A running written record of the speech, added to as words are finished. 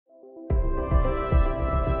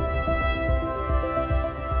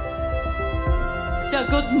So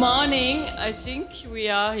good morning. I think we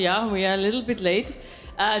are a little bit late.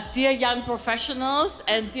 Dear young professionals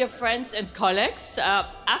and dear friends and colleagues,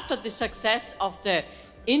 after the success of the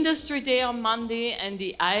Industry Day on Monday and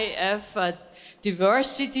the IAF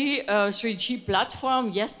Diversity 3G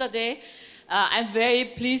platform yesterday, I'm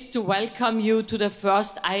very pleased to welcome you to the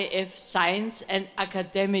first IAF Science and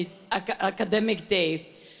Academic Day.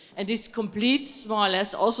 And this completes more or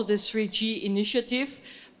less also the 3G initiative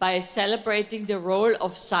by celebrating the role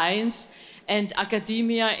of science and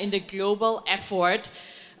academia in the global effort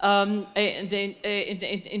in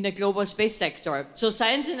the global space sector. So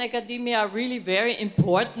science and academia are really very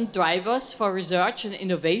important drivers for research and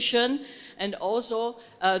innovation, and also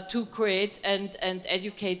to create and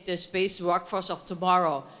educate the space workforce of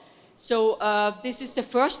tomorrow. So this is the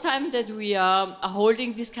first time that we are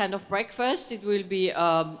holding this kind of breakfast. It will be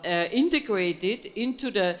integrated into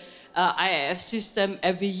the IAF system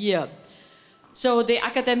every year. So the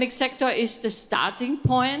academic sector is the starting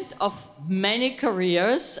point of many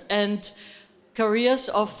careers, and careers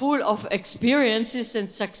are full of experiences and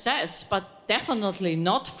success, but definitely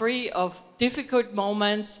not free of difficult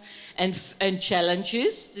moments and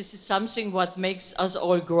challenges. This is something what makes us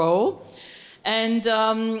all grow. And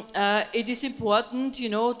it is important, you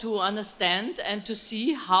know, to understand and to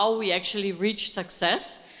see how we actually reach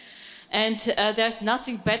success. And there's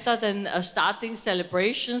nothing better than starting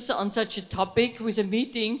celebrations on such a topic with a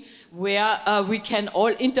meeting where we can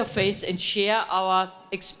all interface and share our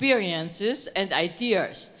experiences and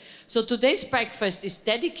ideas. So today's breakfast is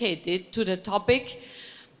dedicated to the topic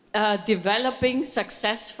developing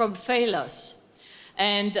success from failures.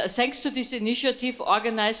 And thanks to this initiative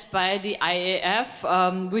organized by the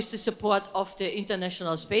IAF with the support of the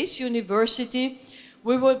International Space University,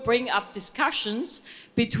 we will bring up discussions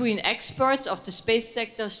between experts of the space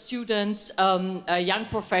sector, students, young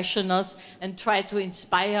professionals, and try to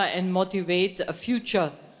inspire and motivate a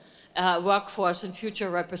future workforce and future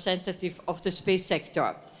representative of the space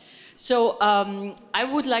sector. So I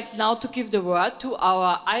would like now to give the word to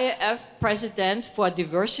our IAF President for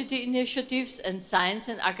Diversity Initiatives and Science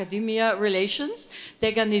and Academia Relations,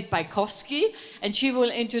 Deganit PAIKOWSKY, and she will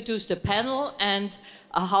introduce the panel and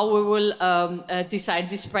how we will design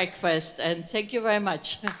this breakfast. And thank you very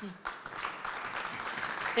much.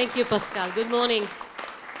 Thank you, Pascale. Good morning.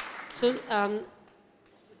 So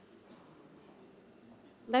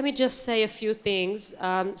let me just say a few things.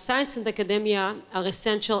 Science and academia are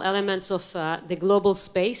essential elements of the global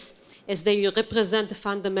space, as they represent the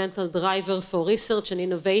fundamental driver for research and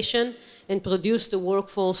innovation and produce the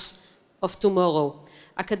workforce of tomorrow.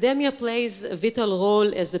 Academia plays a vital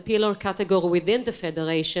role as a pillar category within the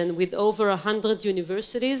Federation, with over 100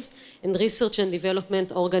 universities and research and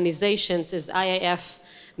development organizations as IAF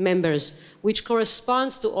members, which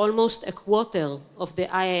corresponds to almost a quarter of the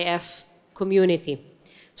IAF community.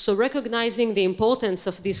 So recognizing the importance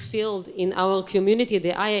of this field in our community,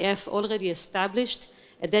 the IAF already established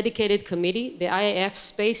a dedicated committee, the IAF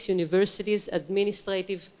Space Universities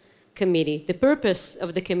Administrative Committee. The purpose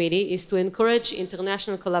of the committee is to encourage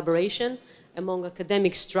international collaboration among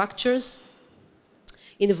academic structures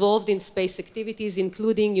involved in space activities,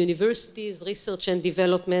 including universities, research and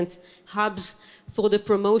development hubs, through the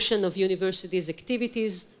promotion of universities'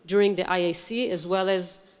 activities during the IAC, as well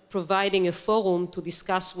as providing a forum to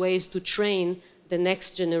discuss ways to train the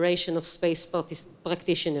next generation of space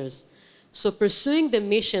practitioners. So pursuing the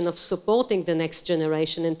mission of supporting the next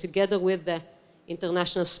generation, and together with the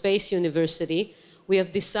International Space University, we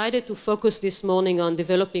have decided to focus this morning on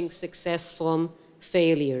developing success from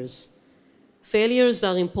failures. Failures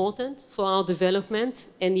are important for our development,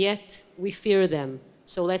 and yet we fear them.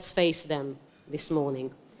 So let's face them this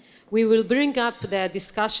morning. We will bring up the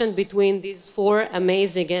discussion between these four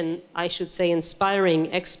amazing and, I should say,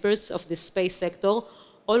 inspiring experts of the space sector,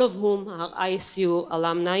 all of whom are ISU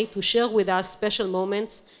alumni, to share with us special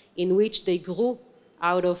moments in which they grew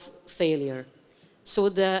out of failure. So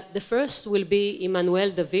the first will be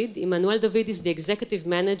Emmanuelle DAVID. Emmanuelle DAVID is the executive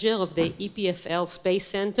manager of the EPFL Space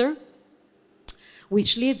Center,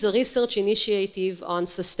 which leads a research initiative on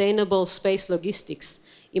sustainable space logistics.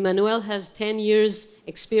 Emmanuelle has 10 years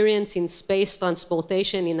experience in space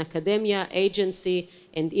transportation in academia, agency,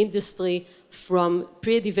 and industry, from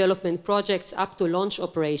pre-development projects up to launch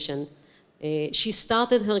operation. She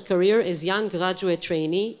started her career as young graduate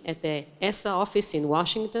trainee at the ESA office in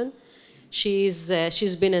Washington. She's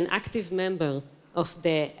been an active member of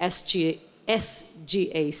the SGAC.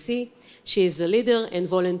 She is a leader and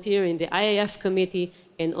volunteer in the IAF committee,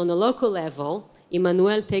 and on a local level,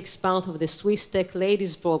 Emmanuelle takes part of the Swiss Tech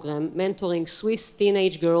Ladies program, mentoring Swiss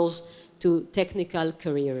teenage girls to technical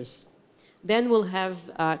careers. Then we'll have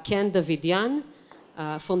Ken DAVIDIAN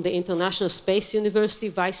from the International Space University,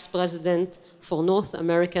 Vice President for North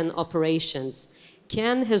American Operations.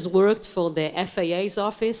 Ken has worked for the FAA's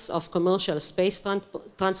Office of Commercial Space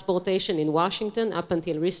Transportation in Washington up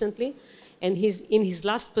until recently. And in his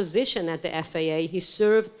last position at the FAA, he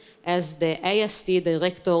served as the AST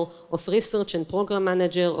Director of Research and Program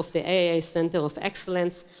Manager of the AAA Center of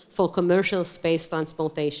Excellence for Commercial Space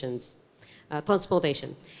Transportation.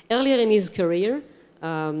 Earlier in his career,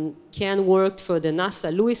 Ken worked for the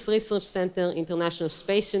NASA Lewis Research Center, International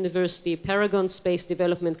Space University, Paragon Space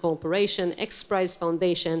Development Corporation, X Prize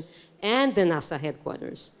Foundation, and the NASA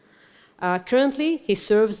headquarters. Currently, he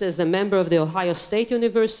serves as a member of the Ohio State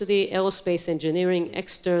University Aerospace Engineering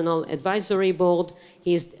External Advisory Board.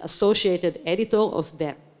 He is associated editor of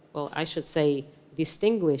the, well, I should say,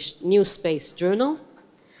 distinguished New Space Journal,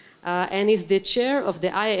 and is the chair of the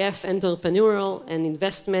IAF Entrepreneurial and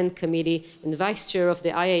Investment Committee and vice chair of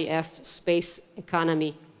the IAF Space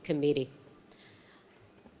Economy Committee.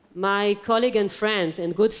 My colleague and friend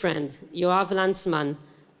and good friend, Yoav LANDSMAN,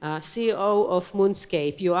 CEO of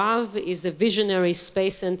Moonscape. Yoav is a visionary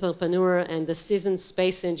space entrepreneur and a seasoned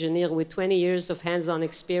space engineer with 20 years of hands-on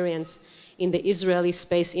experience in the Israeli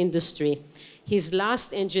space industry. His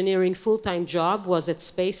last engineering full-time job was at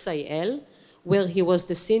SpaceIL, where he was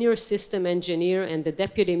the senior system engineer and the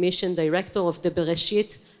deputy mission director of the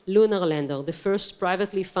Bereshit lunar lander, the first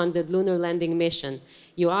privately funded lunar landing mission.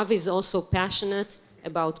 Yoav is also passionate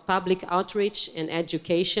about public outreach and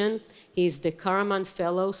education. He is the Karaman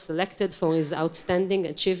Fellow selected for his outstanding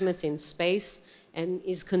achievements in space and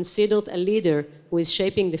is considered a leader who is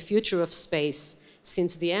shaping the future of space.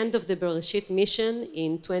 Since the end of the Bereshit mission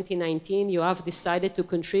in 2019, Yoav decided to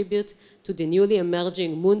contribute to the newly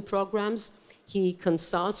emerging moon programs. He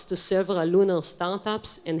consults to several lunar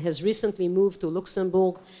startups and has recently moved to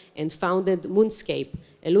Luxembourg and founded Moonscape,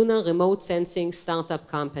 a lunar remote sensing startup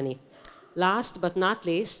company. Last but not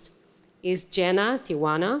least is Jenna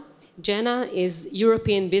TIWANA. Jenna is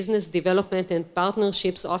European Business Development and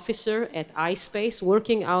Partnerships Officer at ispace,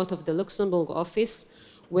 working out of the Luxembourg office,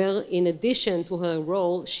 where in addition to her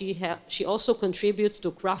role, she also contributes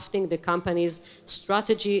to crafting the company's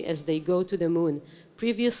strategy as they go to the moon.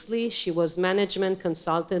 Previously, she was management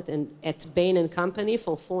consultant at Bain & Company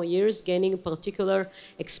for 4 years, gaining particular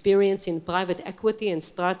experience in private equity and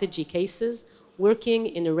strategy cases, working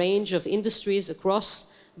in a range of industries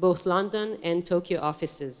across both London and Tokyo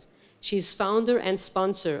offices. She's founder and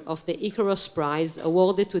sponsor of the Icarus Prize,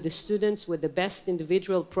 awarded to the students with the best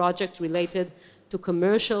individual project related to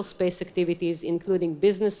commercial space activities, including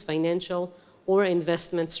business, financial, or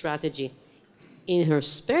investment strategy. In her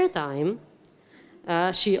spare time,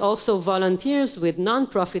 she also volunteers with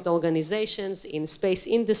nonprofit organizations in space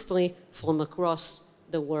industry from across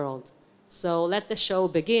the world. So let the show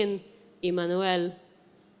begin. Emmanuelle,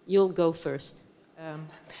 you'll go first.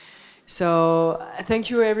 So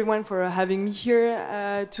thank you everyone for having me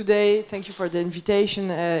here today. Thank you for the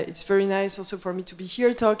invitation. It's very nice also for me to be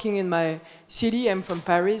here talking in my city. I'm from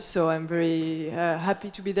Paris, so I'm very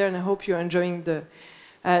happy to be there, and I hope you're enjoying the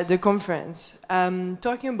conference.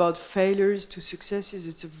 Talking about failures to successes,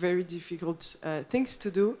 it's a very difficult things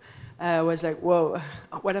to do. I was like, whoa,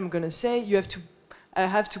 what I'm gonna say? I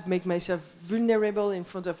have to make myself vulnerable in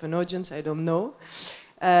front of an audience I don't know.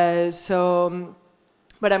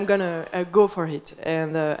 But I'm gonna go for it,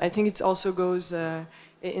 and I think it also goes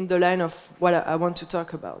in the line of what I want to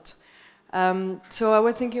talk about. So I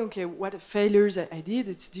was thinking, okay, what failures I did.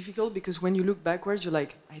 It's difficult because when you look backwards, you're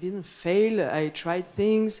like, I didn't fail. I tried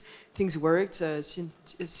things worked.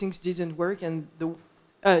 Things didn't work, and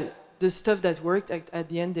the stuff that worked at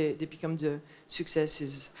the end they become the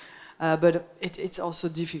successes. But it's also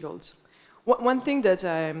difficult. One thing that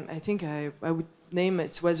I think I would name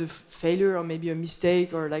it was a failure or maybe a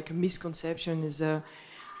mistake or like a misconception is I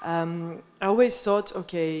always thought,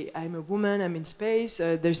 okay, I'm a woman, I'm in space,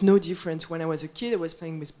 there's no difference. When I was a kid, I was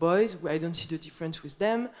playing with boys, I don't see the difference with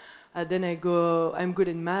them. Then I'm good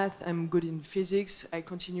in math, I'm good in physics, I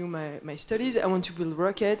continue my studies, I want to build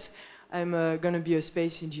rockets, I'm gonna be a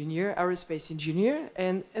space engineer, aerospace engineer,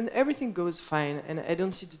 and everything goes fine, and I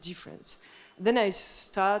don't see the difference. Then I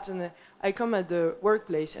start and I come at the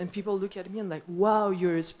workplace and people look at me and like, wow,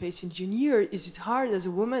 you're a space engineer. Is it hard as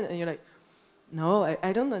a woman? And you're like, no,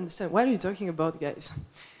 I don't understand. What are you talking about, guys?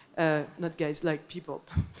 Not guys, like people,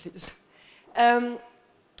 please.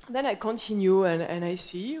 Then I continue and I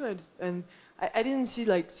see, and I didn't see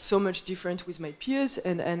like so much different with my peers,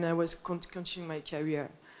 and I was continuing my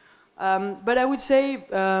career. But I would say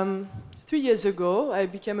 3 years ago, I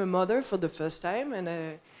became a mother for the first time,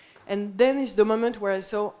 and then is the moment where I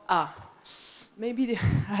saw, maybe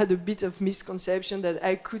I had a bit of misconception that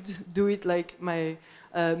I could do it like my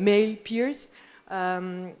male peers,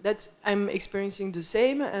 that I'm experiencing the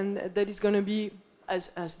same and that it's going to be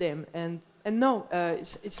as them. And no,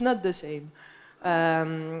 it's not the same.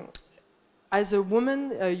 As a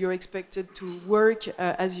woman, you're expected to work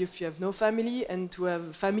as if you have no family and to have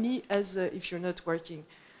a family as if you're not working.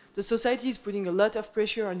 The society is putting a lot of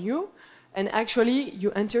pressure on you, and actually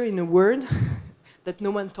you enter in a world that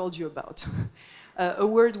no one told you about. A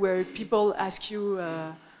world where people ask you,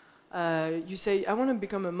 you say, I want to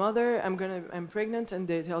become a mother, I'm pregnant, and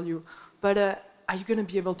they tell you, but are you going to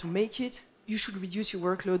be able to make it? You should reduce your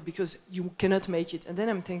workload because you cannot make it. And then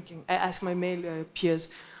I'm thinking, I ask my male peers,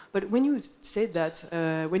 but when you said that,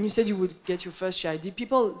 when you said you would get your first child, did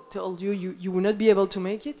people tell you you will not be able to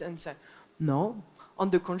make it? And say, no, on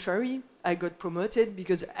the contrary, I got promoted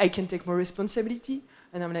because I can take more responsibility.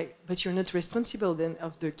 And I'm like, but you're not responsible then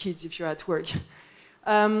of the kids if you're at work.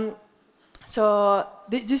 So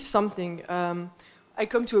this is something. I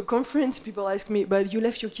come to a conference, people ask me, but you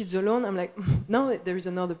left your kids alone? I'm like, no, there is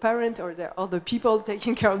another parent or there are other people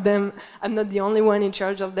taking care of them. I'm not the only one in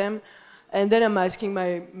charge of them. And then I'm asking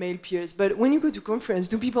my male peers, but when you go to conference,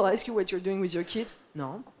 do people ask you what you're doing with your kids?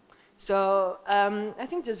 No. So I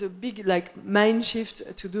think there's a big mind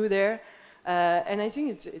shift to do there. And I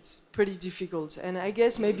think it's pretty difficult. And I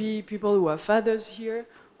guess maybe people who are fathers here,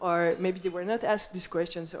 or maybe they were not asked these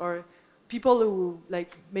questions, or people who,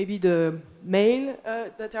 maybe the male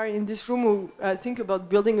that are in this room who think about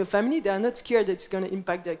building a family, they are not scared that it's going to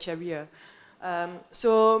impact their career.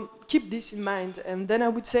 So keep this in mind. And then I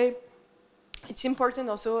would say, it's important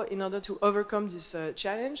also, in order to overcome this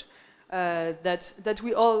challenge, that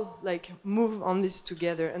we all move on this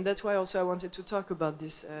together, and that's why also I wanted to talk about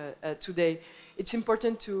this today. It's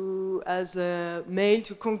important to, as a male,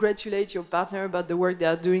 to congratulate your partner about the work they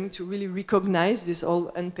are doing, to really recognize this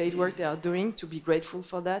all unpaid work they are doing, to be grateful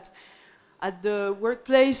for that. At the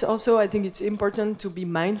workplace, also, I think it's important to be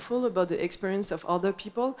mindful about the experience of other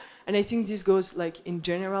people. And I think this goes, in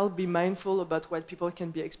general, be mindful about what people can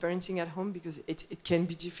be experiencing at home, because it can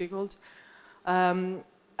be difficult.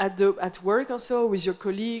 At work, also, with your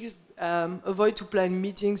colleagues, avoid to plan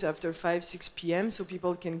meetings after 5, 6 p.m. so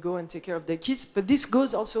people can go and take care of their kids. But this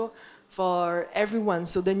goes also for everyone.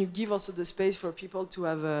 So then you give also the space for people to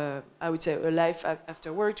have, I would say, a life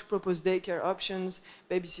after work, to propose daycare options,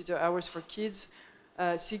 babysitter hours for kids,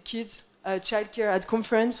 sick kids, childcare at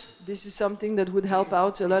conference. This is something that would help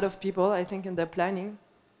out a lot of people, I think, in their planning.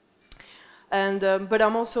 And, but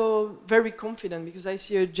I'm also very confident because I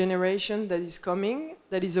see a generation that is coming,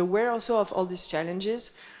 that is aware also of all these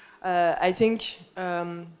challenges. I think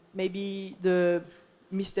maybe the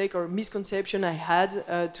mistake or misconception I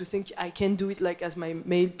had to think I can do it as my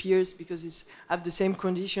male peers because it's have the same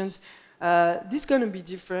conditions. This is going to be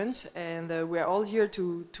different, and we're all here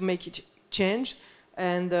to make it change.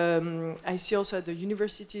 And I see also at the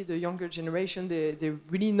university, the younger generation, they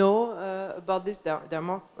really know about this. They're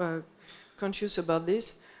more conscious about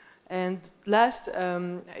this. And last,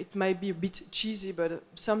 it might be a bit cheesy, but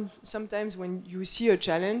sometimes when you see a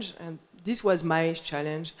challenge, and this was my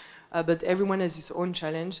challenge, but everyone has his own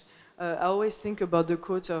challenge. I always think about the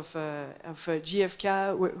quote of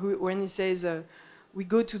JFK, when he says, we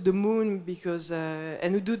go to the moon because,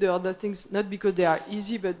 and we do the other things, not because they are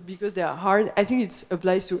easy, but because they are hard. I think it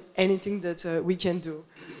applies to anything that we can do.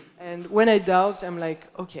 And when I doubt, I'm like,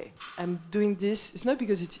 okay, I'm doing this. It's not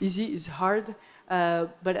because it's easy, it's hard,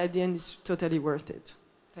 but at the end, it's totally worth it.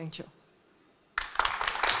 Thank you.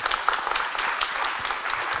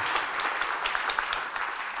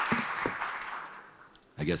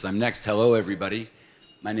 I guess I'm next. Hello, everybody.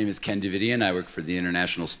 My name is Ken DAVIDIAN. I work for the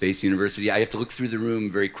International Space University. I have to look through the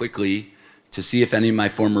room very quickly to see if any of my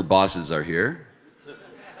former bosses are here,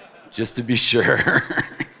 just to be sure,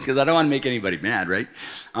 because I don't want to make anybody mad, right?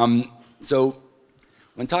 So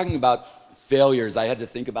when talking about failures, I had to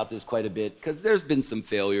think about this quite a bit, because there's been some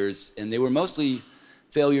failures, and they were mostly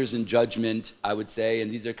failures in judgment, I would say,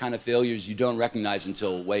 and these are kind of failures you don't recognize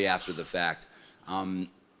until way after the fact.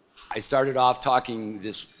 I started off talking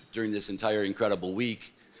during this entire incredible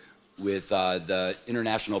week with the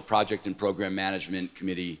International Project and Program Management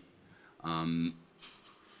Committee and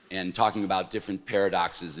talking about different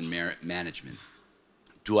paradoxes in management,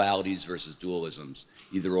 dualities versus dualisms,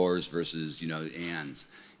 either ors versus, ands,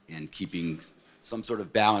 and keeping some sort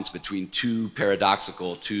of balance between two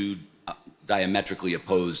diametrically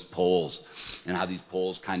opposed poles, and how these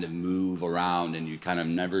poles kind of move around and you're kind of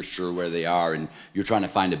never sure where they are, and you're trying to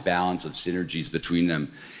find a balance of synergies between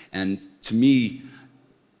them. And to me,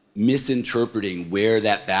 misinterpreting where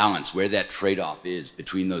that balance, where that trade-off is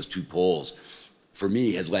between those two poles, for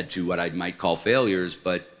me, has led to what I might call failures,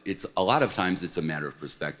 but a lot of times it's a matter of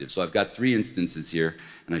perspective. So I've got 3 instances here,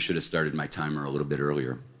 and I should have started my timer a little bit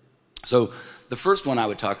earlier. So the first one I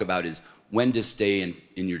would talk about is when to stay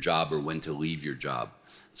in your job or when to leave your job.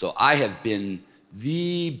 So I have been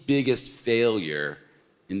the biggest failure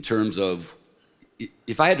in terms of,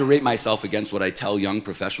 if I had to rate myself against what I tell young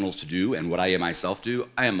professionals to do and what I myself do,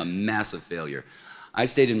 I am a massive failure. I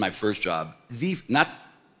stayed in my first job, not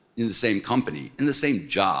in the same company, in the same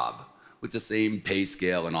job, with the same pay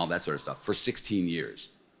scale and all that sort of stuff, for 16 years.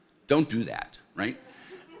 Don't do that, right?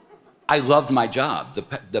 I loved my job.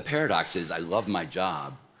 The paradox is I love my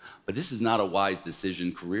job, but this is not a wise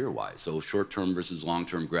decision career-wise, so short-term versus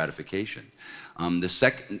long-term gratification. And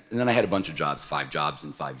then I had a bunch of jobs, 5 jobs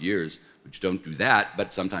in 5 years, which don't do that,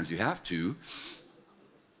 but sometimes you have to.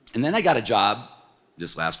 And then I got a job,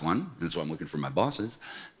 this last one, and that's why I'm looking for my bosses,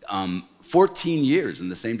 14 years in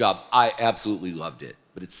the same job. I absolutely loved it,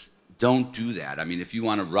 but don't do that. I mean, if you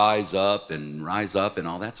want to rise up and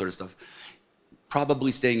all that sort of stuff,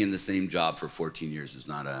 probably staying in the same job for 14 years is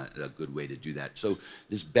not a good way to do that. So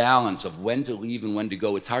this balance of when to leave and when to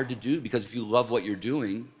go, it's hard to do, because if you love what you're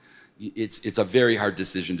doing, it's a very hard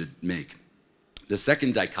decision to make. The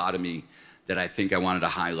second dichotomy that I think I wanted to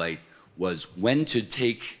highlight was when to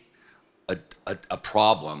take a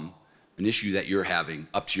problem, an issue that you're having,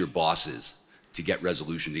 up to your bosses to get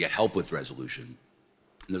resolution, to get help with resolution.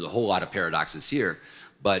 And there's a whole lot of paradoxes here,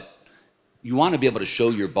 but you want to be able to show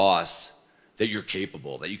your boss that you're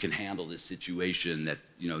capable, that you can handle this situation, that,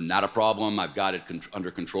 not a problem, I've got it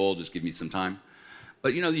under control, just give me some time.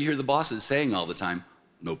 But you hear the bosses saying all the time,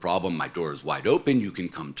 no problem, my door is wide open, you can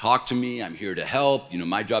come talk to me, I'm here to help,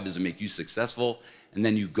 my job is to make you successful. And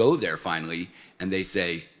then you go there finally, and they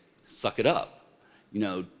say, suck it up.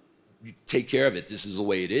 You take care of it, this is the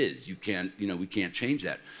way it is. You can't, we can't change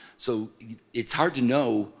that. So it's hard to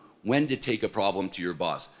know when to take a problem to your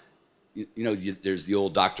boss. There's the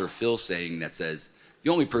old Dr. Phil saying that says, the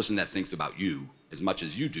only person that thinks about you as much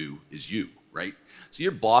as you do is you, right? So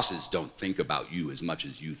your bosses don't think about you as much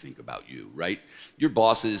as you think about you, right? Your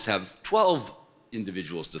bosses have 12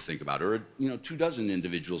 individuals to think about, or 24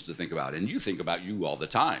 individuals to think about, and you think about you all the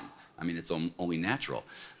time. I mean, it's only natural.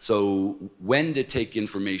 So when to take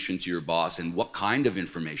information to your boss, and what kind of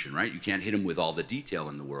information, right? You can't hit them with all the detail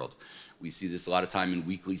in the world. We see this a lot of time in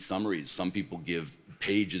weekly summaries. Some people give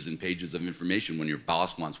pages and pages of information when your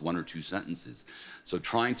boss wants 1 or 2 sentences. So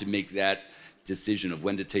trying to make that decision of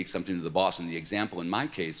when to take something to the boss, and the example in my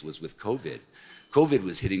case was with COVID. COVID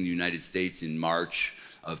was hitting the United States in March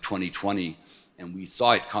of 2020, and we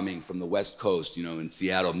saw it coming from the West Coast, in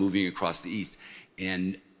Seattle, moving across the East.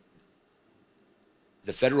 And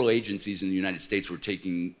the federal agencies in the United States were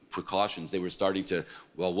taking precautions. They were starting to,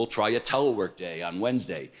 well, we'll try a telework day on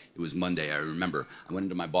Wednesday. It was Monday, I remember. I went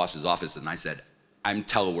into my boss's office and I said, I'm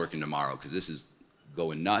teleworking tomorrow because this is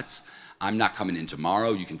going nuts. I'm not coming in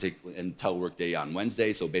tomorrow. You can take a telework day on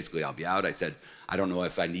Wednesday, so basically I'll be out. I said, I don't know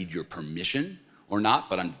if I need your permission or not,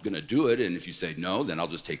 but I'm gonna do it, and if you say no, then I'll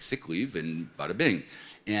just take sick leave, and bada bing.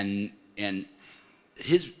 And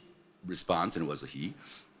his response, and it was a he,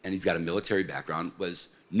 and he's got a military background, was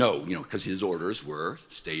no, because his orders were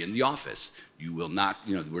stay in the office. You will not,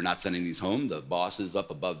 we're not sending these home. The bosses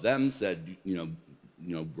up above them said,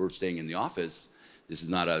 we're staying in the office. This is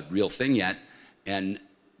not a real thing yet. And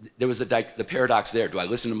there was the paradox there. Do I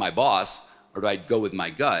listen to my boss or do I go with my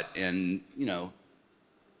gut? And,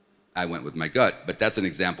 I went with my gut. But that's an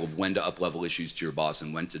example of when to up-level issues to your boss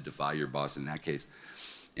and when to defy your boss in that case.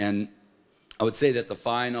 And I would say that the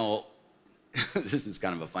final, this is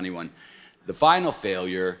kind of a funny one, the final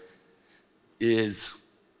failure is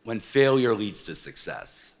when failure leads to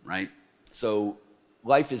success, right? So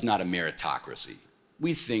life is not a meritocracy.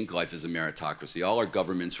 We think life is a meritocracy. All our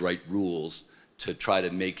governments write rules to try to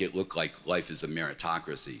make it look like life is a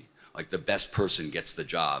meritocracy, like the best person gets the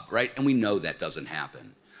job, right? And we know that doesn't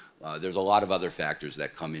happen. There's a lot of other factors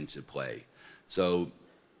that come into play. So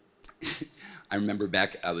I remember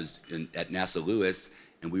back, I was at NASA Lewis,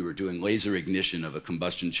 and we were doing laser ignition of a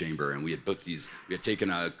combustion chamber, and we had booked these, we had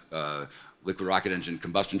taken a liquid rocket engine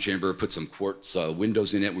combustion chamber, put some quartz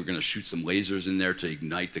windows in it. We're gonna shoot some lasers in there to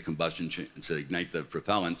ignite the to ignite the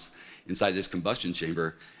propellants inside this combustion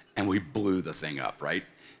chamber, and we blew the thing up, right?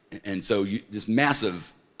 And so this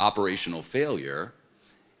massive operational failure,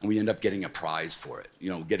 and we end up getting a prize for it,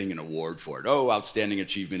 getting an award for it. Oh, outstanding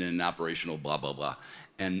achievement in operational blah, blah, blah.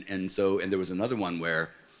 And there was another one where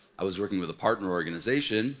I was working with a partner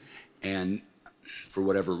organization, and for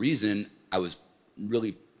whatever reason, I was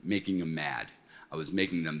really making them mad. I was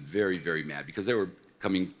making them very, very mad because they were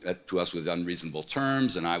coming to us with unreasonable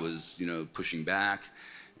terms, and I was, you know, pushing back.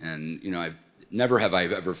 And, you know, never have I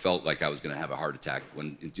ever felt like I was going to have a heart attack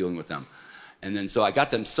when dealing with them. And then so I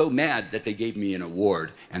got them so mad that they gave me an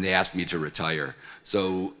award and they asked me to retire.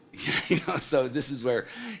 So, you know, so this is where,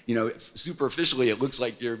 you know, superficially it looks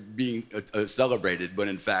like you're being celebrated, but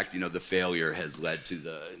in fact, you know, the failure has led to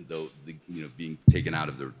the you know, being taken out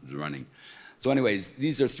of the running. So anyways,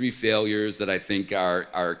 these are 3 failures that I think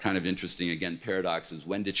are kind of interesting. Again, paradoxes: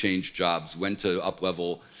 when to change jobs, when to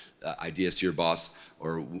up-level ideas to your boss,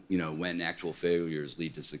 or, you know, when actual failures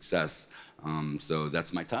lead to success. So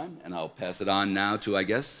that's my time, and I'll pass it on now to, I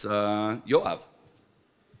guess, Yoav.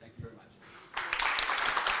 Thank you very much.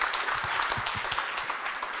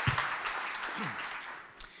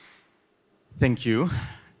 Thank you.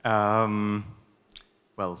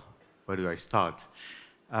 Well, where do I start?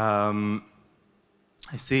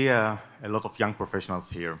 I see a lot of young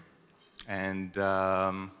professionals here, and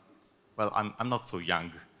well, I'm not so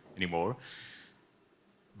young anymore,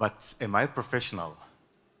 but am I a professional?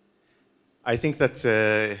 I think that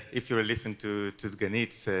if you listen to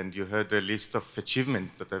Deganit and you heard the list of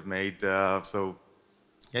achievements that I've made, so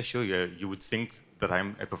yeah, sure, you would think that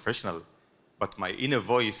I'm a professional, but my inner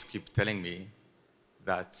voice keeps telling me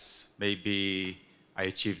that maybe I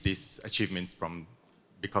achieved these achievements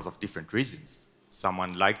because of different reasons.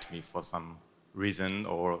 Someone liked me for some reason,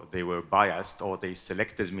 or they were biased, or they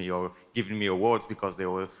selected me or given me awards because there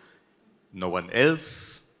were no one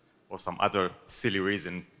else, or some other silly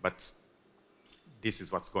reason, but this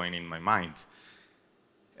is what's going in my mind.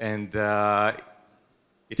 And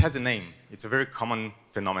it has a name. It's a very common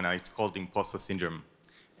phenomenon. It's called imposter syndrome.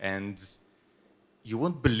 And you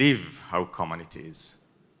won't believe how common it is.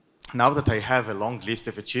 Now that I have a long list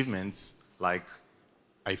of achievements, like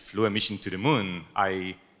I flew a mission to the moon,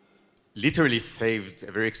 I literally saved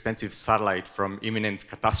a very expensive satellite from imminent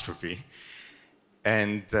catastrophe,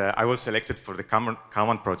 and I was selected for the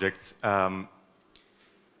Common project. I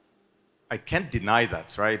can't deny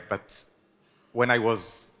that, right? But when I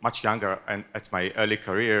was much younger and at my early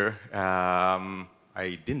career,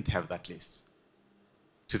 I didn't have that list.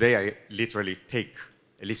 Today, I literally take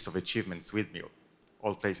a list of achievements with me,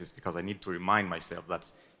 all places, because I need to remind myself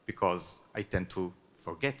that, because I tend to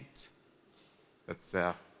forget it.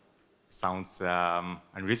 That sounds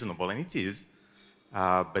unreasonable, and it is,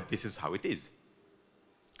 but this is how it is.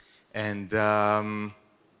 And I'll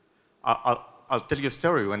tell you a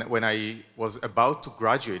story. When I was about to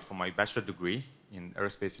graduate from my bachelor degree in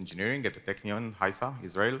aerospace engineering at the Technion, Haifa,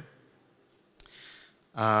 Israel,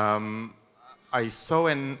 I saw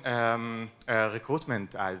a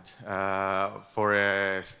recruitment ad for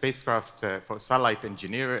a spacecraft, for a satellite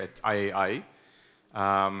engineer at IAI.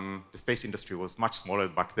 The space industry was much smaller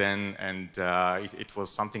back then, and it was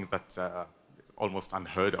something that almost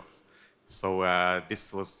unheard of. So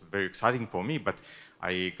this was very exciting for me, but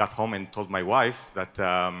I got home and told my wife that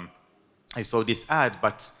I saw this ad,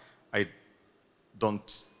 but I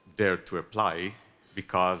don't dare to apply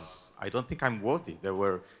because I don't think I'm worthy. There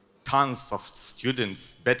were tons of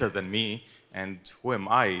students better than me, and who am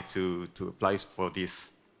I to apply for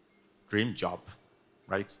this dream job,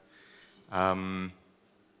 right?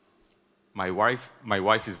 My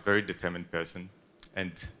wife is a very determined person,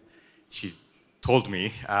 and she told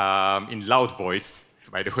me in loud voice,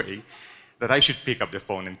 by the way, that I should pick up the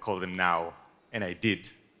phone and call them now, and I did,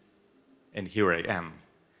 and here I am.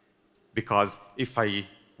 Because if I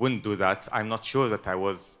wouldn't do that, I'm not sure that I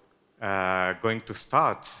was going to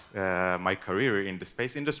start my career in the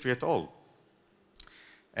space industry at all.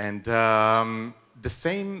 And the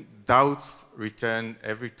same doubts return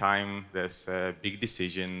every time there's a big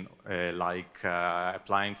decision, like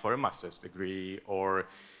applying for a master's degree, or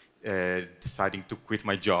deciding to quit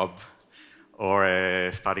my job,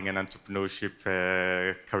 or starting an entrepreneurship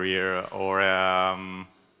career, or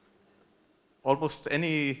almost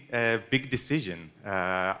any big decision.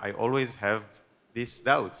 I always have these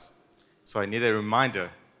doubts. So I need a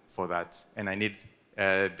reminder for that, and I need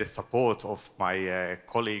the support of my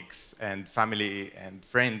colleagues and family and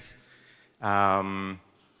friends,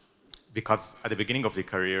 because at the beginning of the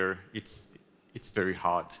career, it's very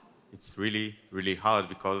hard. It's really, really hard,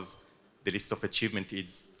 because the list of achievement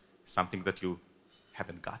is something that you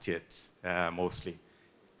haven't got yet, mostly.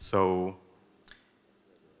 So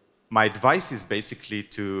my advice is basically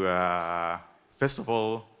to, first of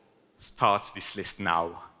all, start this list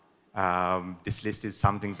now. This list is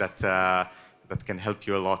something that that can help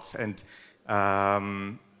you a lot. And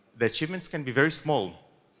the achievements can be very small.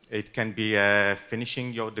 It can be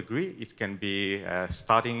finishing your degree. It can be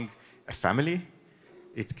starting a family.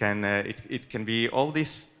 It can be all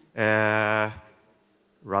these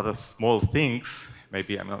rather small things.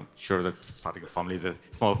 Maybe I'm not sure that starting a family is a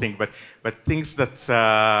small thing, but things that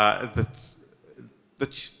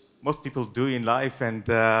most people do in life, and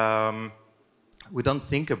we don't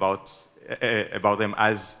think about them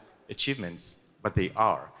as achievements, but they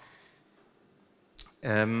are.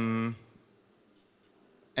 And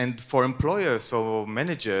for employers or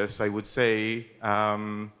managers, I would say,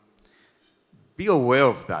 be aware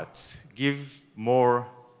of that. Give more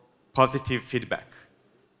positive feedback.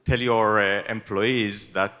 Tell your employees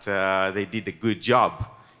that they did a good job,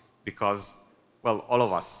 because, well, all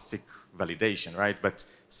of us seek validation, right? But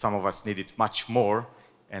some of us need it much more,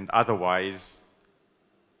 and otherwise,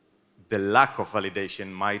 the lack of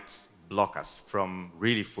validation might block us from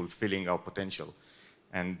really fulfilling our potential.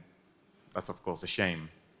 And that's, of course, a shame.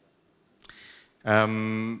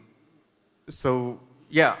 So,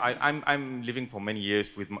 yeah, I'm living for many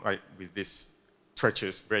years with this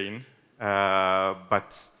treacherous brain,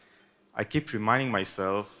 but I keep reminding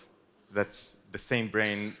myself that the same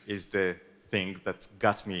brain is the thing that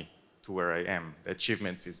got me to where I am. The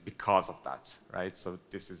achievements is because of that, right? So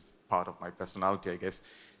this is part of my personality, I guess.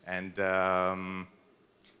 And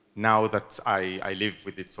now that I live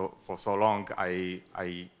with it for so long, I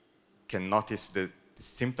can notice the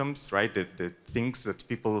symptoms, right? The things that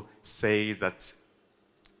people say that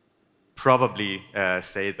probably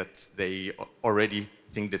say that they already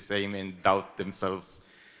think the same and doubt themselves.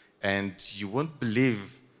 And you won't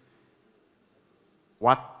believe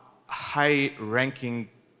what high-ranking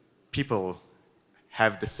people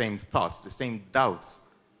have the same thoughts, the same doubts,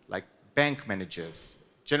 like bank managers,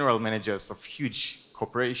 general managers of huge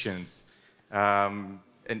corporations, and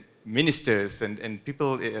ministers, and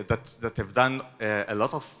people that have done a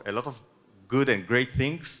lot of good and great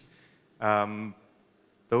things.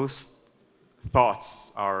 Those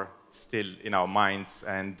thoughts are still in our minds,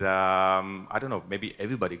 and I don't know, maybe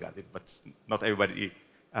everybody got it, but not everybody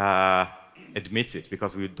admits it,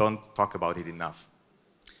 because we don't talk about it enough.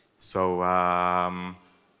 So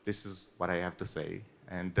this is what I have to say,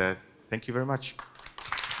 and thank you very much.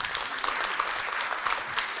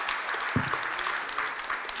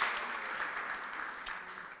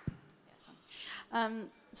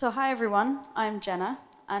 So hi everyone, I'm Jenna,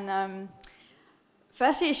 and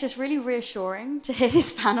firstly it's just really reassuring to hear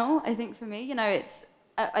this panel. I think for me, you know,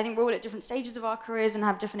 I think we're all at different stages of our careers and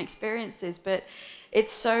have different experiences, but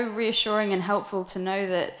it's so reassuring and helpful to know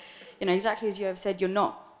that, you know, exactly as you have said, you're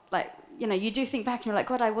not like, you know, you do think back and you're like,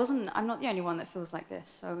 God, I'm not the only one that feels like this.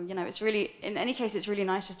 So, you know, it's really, in any case, it's really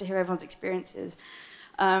nice just to hear everyone's experiences.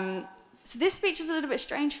 So this speech is a little bit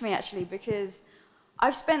strange for me actually, because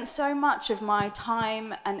I've spent so much of my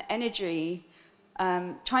time and energy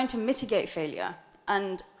trying to mitigate failure,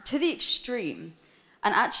 and to the extreme.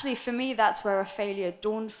 And actually, for me, that's where a failure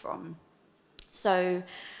dawned from. So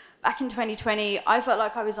back in 2020, I felt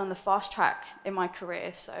like I was on the fast track in my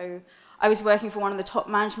career. So I was working for one of the top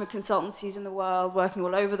management consultancies in the world, working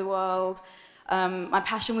all over the world. My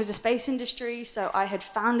passion was the space industry, so I had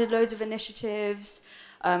founded loads of initiatives.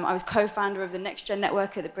 I was co-founder of the Next Gen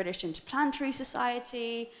Network at the British Interplanetary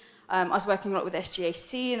Society. I was working a lot with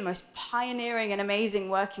SGAC, the most pioneering and amazing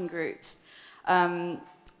working groups.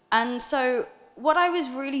 And so what I was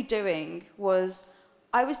really doing was,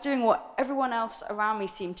 I was doing what everyone else around me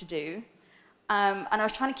seemed to do, and I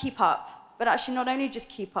was trying to keep up, but actually not only just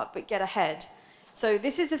keep up, but get ahead. So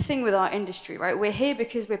this is the thing with our industry, right? We're here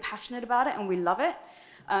because we're passionate about it and we love it,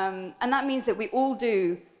 and that means that we all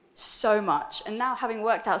do so much. And now, having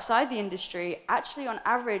worked outside the industry, actually on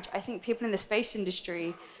average, I think people in the space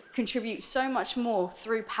industry contribute so much more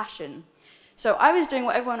through passion. So I was doing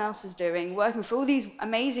what everyone else was doing, working for all these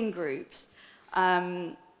amazing groups,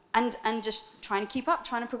 and just trying to keep up,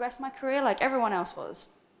 trying to progress my career like everyone else was.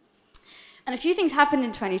 And a few things happened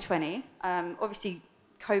in 2020. Obviously,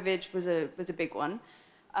 COVID was a big one.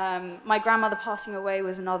 My grandmother passing away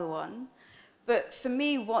was another one. But for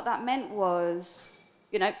me, what that meant was,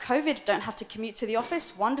 you know, COVID, don't have to commute to the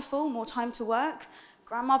office, wonderful, more time to work.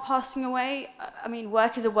 Grandma passing away, I mean,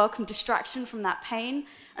 work is a welcome distraction from that pain.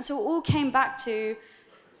 And so it all came back to,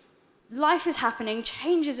 life is happening,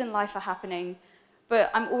 changes in life are happening,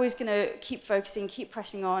 but I'm always gonna keep focusing, keep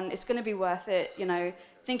pressing on, it's gonna be worth it, you know,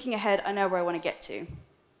 thinking ahead, I know where I wanna get to.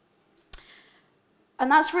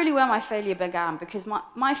 And that's really where my failure began, because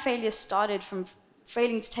my failure started from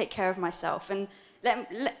failing to take care of myself. And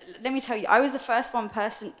let me tell you, I was the first one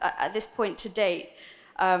person at this point to date.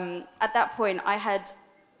 At that point, I had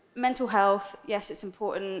mental health. Yes, it's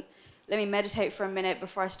important. Let me meditate for a minute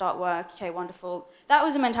before I start work. Okay, wonderful. That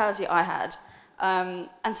was the mentality I had.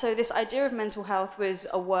 And so this idea of mental health was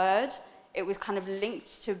a word. It was kind of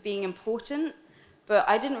linked to being important, but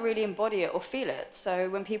I didn't really embody it or feel it. So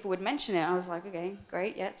when people would mention it, I was like, okay,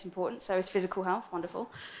 great, yeah, it's important. So is physical health, wonderful.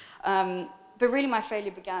 But really my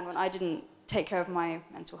failure began when I didn't take care of my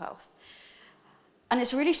mental health. And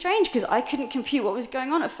it's really strange because I couldn't compute what was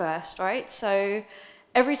going on at first, right? So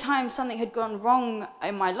every time something had gone wrong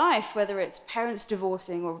in my life, whether it's parents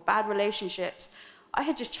divorcing or bad relationships, I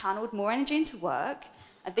had just channeled more energy into work,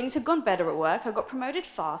 and things had gone better at work. I got promoted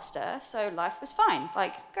faster, so life was fine.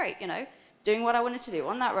 Like, great, you know, doing what I wanted to do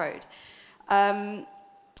on that road.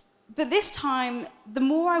 But this time, the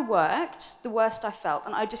more I worked, the worse I felt,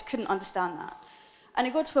 and I just couldn't understand that. And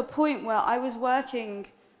it got to a point where I was working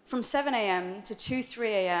from 7 a.m. to 2, 3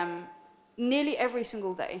 a.m. nearly every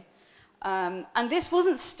single day. And this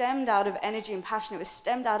wasn't stemmed out of energy and passion, it was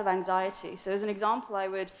stemmed out of anxiety. So as an example, I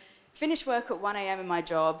would finish work at 1 a.m. in my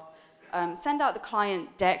job, send out the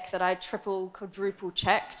client deck that I triple, quadruple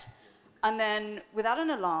checked, and then without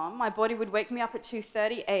an alarm, my body would wake me up at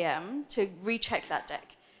 2:30 a.m. to recheck that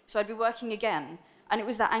deck. So I'd be working again. And it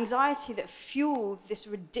was that anxiety that fueled this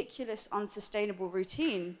ridiculous, unsustainable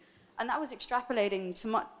routine. And that was extrapolating to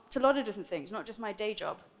a lot of different things, not just my day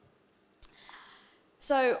job.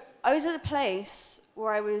 So I was at a place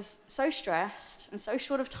where I was so stressed and so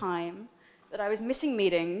short of time that I was missing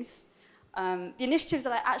meetings. The initiatives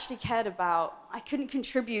that I actually cared about, I couldn't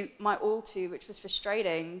contribute my all to, which was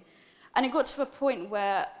frustrating. And it got to a point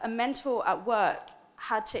where a mentor at work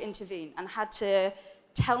had to intervene and had to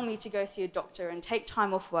tell me to go see a doctor and take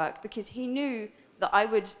time off work because he knew that I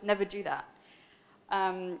would never do that.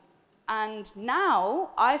 And now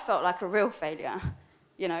I felt like a real failure,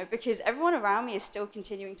 you know, because everyone around me is still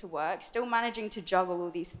continuing to work, still managing to juggle all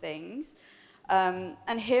these things.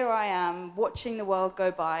 And here I am watching the world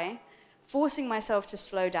go by, forcing myself to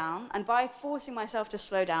slow down. And by forcing myself to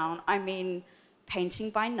slow down, I mean painting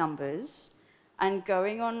by numbers and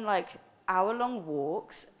going on like hour-long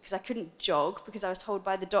walks because I couldn't jog because I was told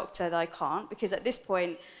by the doctor that I can't, because at this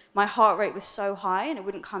point my heart rate was so high and it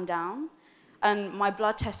wouldn't come down, and my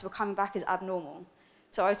blood tests were coming back as abnormal.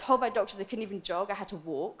 So I was told by doctors I couldn't even jog, I had to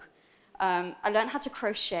walk. I learned how to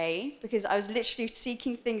crochet because I was literally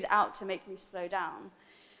seeking things out to make me slow down.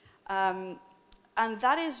 And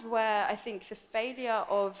that is where I think the failure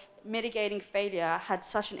of mitigating failure had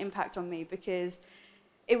such an impact on me, because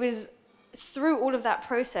it was through all of that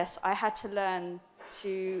process I had to learn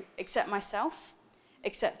to accept myself,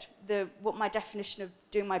 accept what my definition of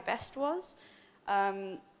doing my best was.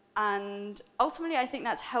 And ultimately I think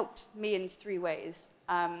that's helped me in 3 ways.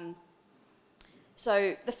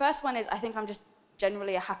 So the first one is I think I'm just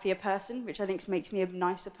generally a happier person, which I think makes me a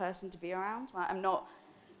nicer person to be around. Like, I'm not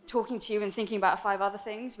talking to you and thinking about 5 other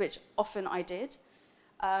things, which often I did.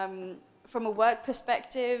 From a work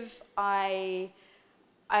perspective, I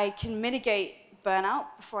can mitigate burnout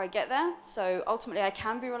before I get there. So ultimately I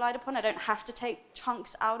can be relied upon. I don't have to take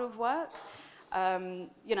chunks out of work.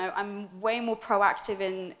 You know, I'm way more proactive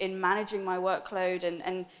in managing my workload,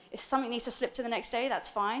 and if something needs to slip to the next day, that's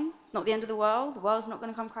fine. Not the end of the world. The world's not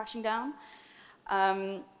going to come crashing down.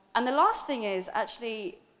 And the last thing is,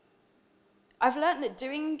 actually, I've learned that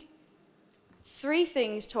doing 3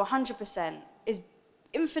 things to 100% is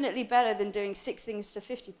infinitely better than doing 6 things to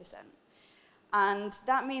 50%. And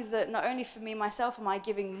that means that not only for me, myself, am I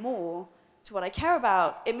giving more to what I care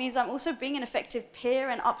about, it means I'm also being an effective peer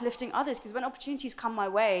and uplifting others, because when opportunities come my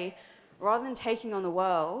way, rather than taking on the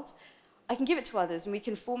world, I can give it to others, and we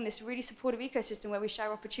can form this really supportive ecosystem where we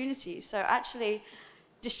share opportunities. So actually,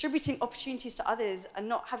 distributing opportunities to others and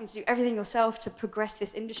not having to do everything yourself to progress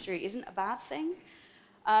this industry isn't a bad thing.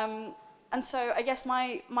 And so I guess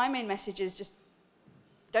my main message is just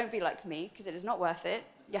don't be like me, because it is not worth it.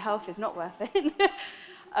 Your health is not worth it.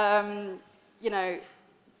 You know,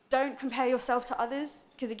 don't compare yourself to others,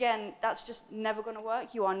 because again, that's just never going to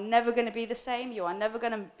work. You are never going to be the same. You are never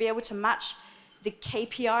going to be able to match the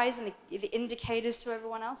KPIs and the indicators to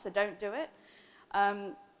everyone else, so don't do it.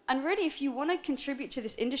 And really, if you want to contribute to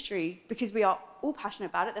this industry, because we are all passionate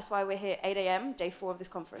about it, that's why we're here 8 a.m., day 4 of this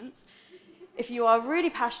conference. If you are really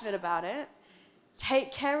passionate about it,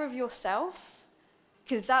 take care of yourself,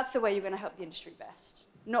 because that's the way you're going to help the industry best.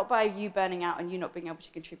 Not by you burning out and you not being able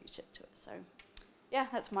to contribute to it. So, yeah,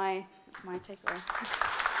 that's my takeaway.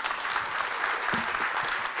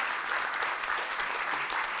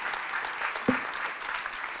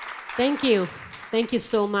 Thank you. Thank you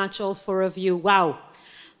so much, all 4 of you. Wow.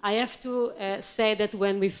 I have to say that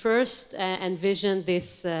when we first envisioned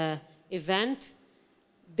this event,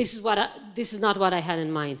 this is not what I had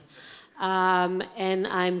in mind. And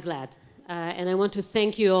I'm glad. And I want to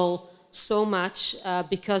thank you all so much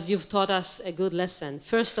because you've taught us a good lesson.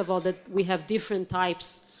 First of all, that we have different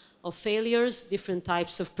types of failures, different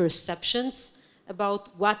types of perceptions about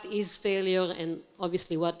what is failure and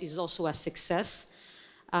obviously what is also a success.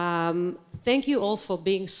 Thank you all for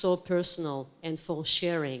being so personal and for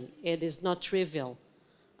sharing. It is not trivial.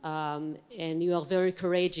 And you are very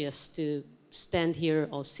courageous to stand here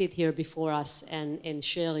or sit here before us and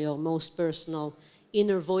share your most personal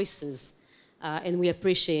inner voices. And we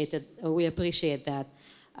appreciate it. We appreciate that.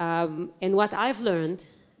 And what I've learned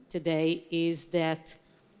today is that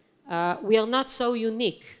we are not so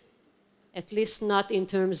unique, at least not in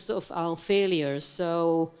terms of our failures.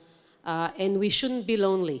 So, and we shouldn't be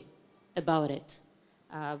lonely about it.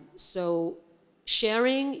 So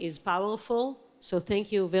sharing is powerful. So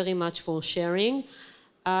thank you very much for sharing.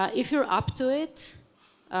 If you're up to it,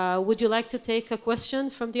 would you like to take a question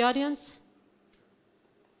from the audience?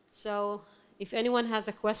 So if anyone has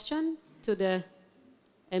a question to the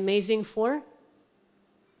amazing four.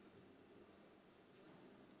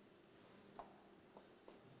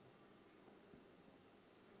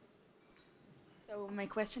 So my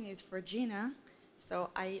question is for Gina. So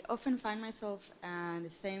I often find myself the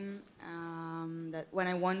same, that when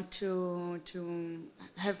I want to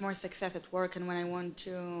have more success at work and when I want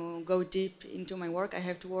to go deep into my work, I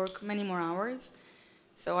have to work many more hours.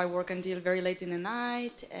 So I work until very late in the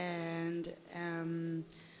night, and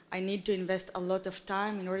I need to invest a lot of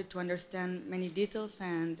time in order to understand many details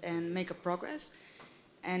and make a progress.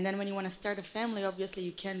 And then when you want to start a family, obviously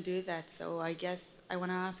you can't do that. So I guess I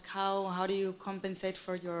want to ask, how do you compensate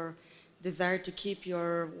for your desire to keep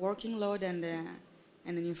your working load and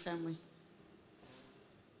a new family?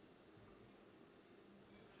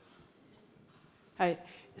 Hi.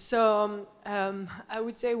 So I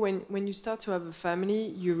would say when you start to have a family,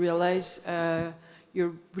 you realize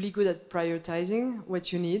you're really good at prioritizing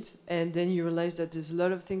what you need, and then you realize that there's a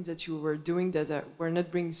lot of things that you were doing that were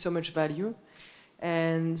not bringing so much value.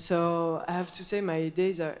 And so I have to say my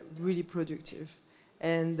days are really productive.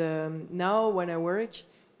 And now when I work,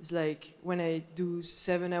 it's like when I do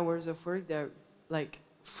 7 hours of work, they're like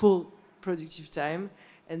full productive time.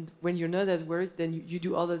 And when you're not at work, then you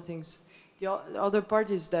do other things. The other part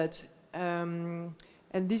is that, and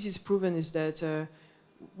this is proven, is that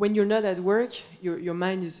when you're not at work, your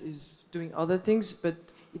mind is doing other things, but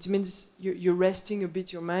it means you're resting a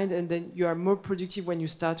bit your mind, and then you are more productive when you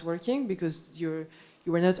start working because you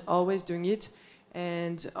were not always doing it.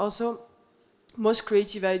 And also, most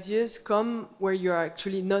creative ideas come where you're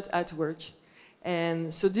actually not at work.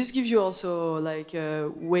 And so this gives you also like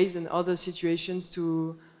ways and other situations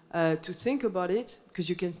to think about it, because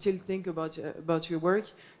you can still think about your work,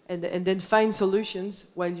 and then find solutions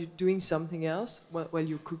while you're doing something else, while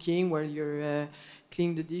you're cooking, while you're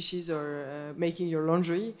cleaning the dishes or making your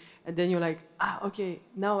laundry, and then you're like, okay,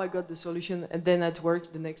 now I got the solution, and then at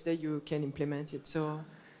work the next day you can implement it. So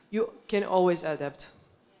you can always adapt.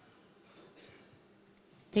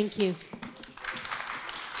 Thank you.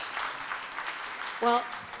 Well,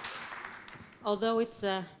 although it's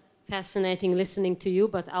fascinating listening to you,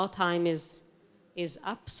 but our time is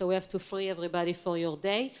up, so we have to free everybody for your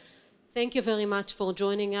day. Thank you very much for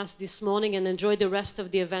joining us this morning, and enjoy the rest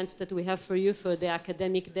of the events that we have for you for the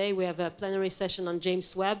academic day. We have a plenary session on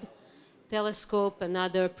James Webb Telescope,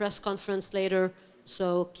 another press conference later,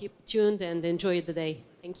 so keep tuned and enjoy the day.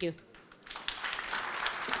 Thank you.